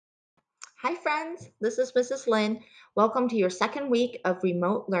Hi, friends. This is Mrs. Lynn. Welcome to your second week of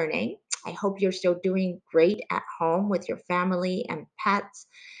remote learning. I hope you're still doing great at home with your family and pets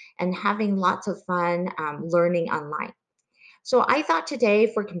and having lots of fun learning online. So, I thought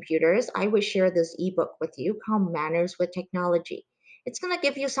today for computers, I would share this ebook with you called Manners with Technology. It's going to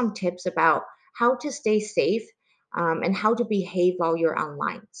give you some tips about how to stay safe and how to behave while you're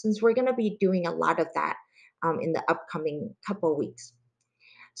online, since we're going to be doing a lot of that in the upcoming couple weeks.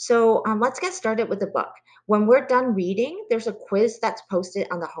 So let's get started with the book. When we're done reading, there's a quiz that's posted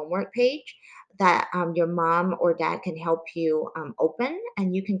on the homework page that your mom or dad can help you open,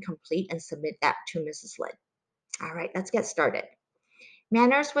 and you can complete and submit that to Mrs. Lynn. All right, let's get started.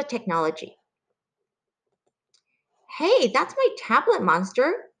 Manners with technology. Hey, that's my tablet,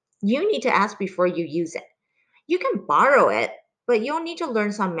 monster. You need to ask before you use it. You can borrow it, but you'll need to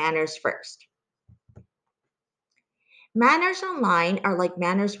learn some manners first. Manners online are like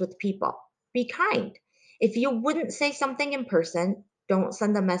manners with people. Be kind. If you wouldn't say something in person, don't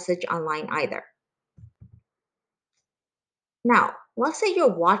send a message online either. Now, let's say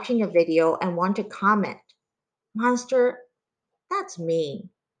you're watching a video and want to comment. Monster, that's mean.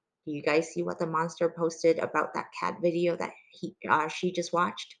 Do you guys see what the monster posted about that cat video that she just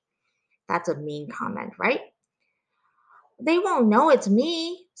watched? That's a mean comment, right? They won't know it's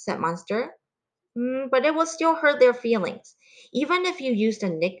me, said Monster. But it will still hurt their feelings. Even if you used a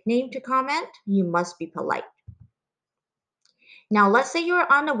nickname to comment, you must be polite. Now, let's say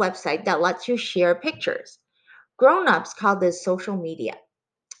you're on a website that lets you share pictures. Grown ups call this social media.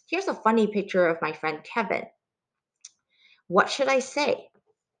 Here's a funny picture of my friend Kevin. What should I say?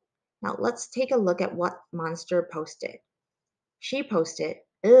 Now, let's take a look at what Monster posted. She posted,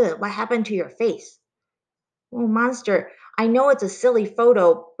 Ugh, what happened to your face? Oh, Monster, I know it's a silly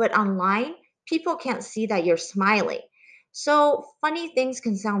photo, but online, people can't see that you're smiling. So, funny things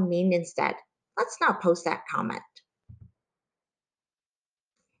can sound mean instead. Let's not post that comment.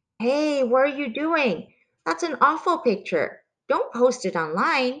 Hey, what are you doing? That's an awful picture. Don't post it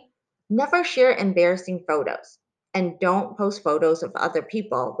online. Never share embarrassing photos. And don't post photos of other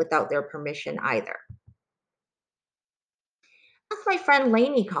people without their permission either. That's my friend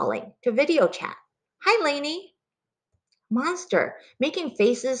Lainey calling to video chat. Hi, Lainey. Monster, making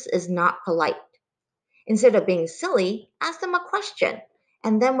faces is not polite. Instead of being silly, ask them a question.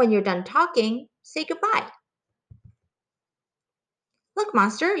 And then when you're done talking, say goodbye. Look,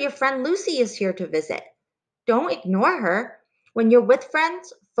 Monster, your friend Lucy is here to visit. Don't ignore her. When you're with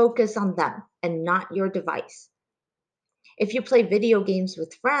friends, focus on them and not your device. If you play video games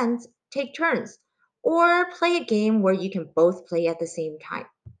with friends, take turns or play a game where you can both play at the same time.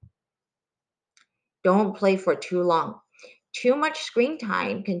 Don't play for too long. Too much screen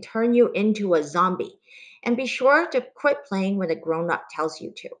time can turn you into a zombie. And be sure to quit playing when a grown up tells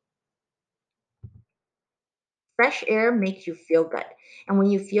you to. Fresh air makes you feel good. And when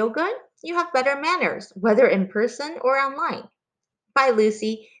you feel good, you have better manners, whether in person or online. Bye,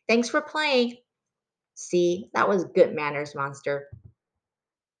 Lucy. Thanks for playing. See, that was good manners, Monster.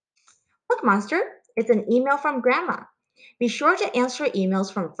 Look, Monster, it's an email from Grandma. Be sure to answer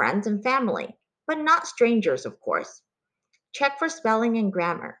emails from friends and family, but not strangers, of course. Check for spelling and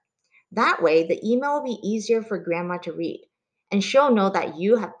grammar. That way, the email will be easier for Grandma to read, and she'll know that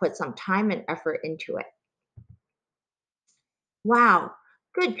you have put some time and effort into it. Wow,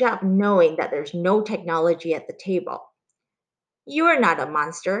 good job knowing that there's no technology at the table. You are not a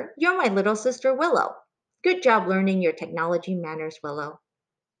monster. You're my little sister Willow. Good job learning your technology manners, Willow.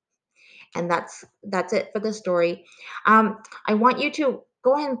 And that's it for the story. I want you to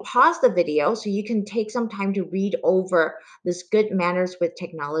go ahead and pause the video so you can take some time to read over this good manners with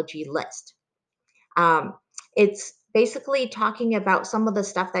technology list. Um, it's basically talking about some of the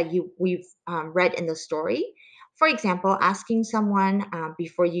stuff that we've read in the story. For example, asking someone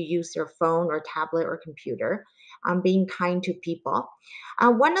before you use their phone or tablet or computer, being kind to people.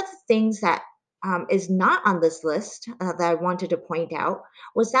 One of the things that is not on this list that I wanted to point out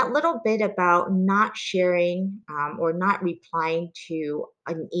was that little bit about not sharing or not replying to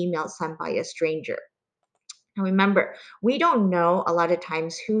an email sent by a stranger. And remember, we don't know a lot of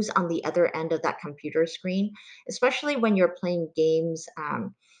times who's on the other end of that computer screen, especially when you're playing games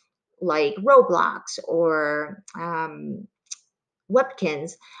like Roblox or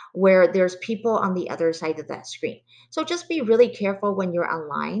Webkins, where there's people on the other side of that screen. So just be really careful when you're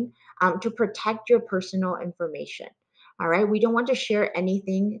online to protect your personal information. All right, we don't want to share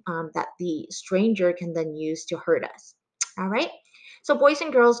anything that the stranger can then use to hurt us. All right, so boys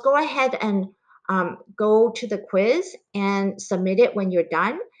and girls, go ahead and go to the quiz and submit it when you're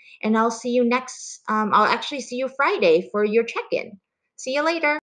done. And I'll see you next, I'll actually see you Friday for your check in. See you later.